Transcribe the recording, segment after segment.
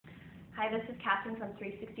Hi, this is Catherine from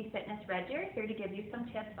 360 Fitness Red Deer, here to give you some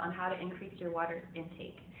tips on how to increase your water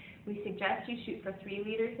intake. We suggest you shoot for 3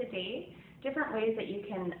 liters a day. Different ways that you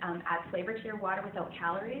can add flavor to your water without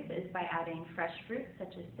calories is by adding fresh fruits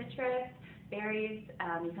such as citrus, berries.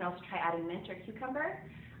 You can also try adding mint or cucumber.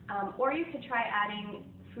 Or you could try adding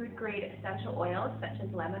food-grade essential oils such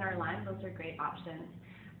as lemon or lime. Those are great options.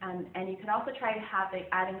 And you could also try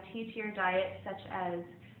adding tea to your diet, such as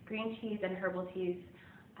green teas and herbal teas.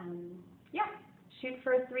 Yeah, shoot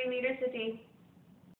for 3 liters a day.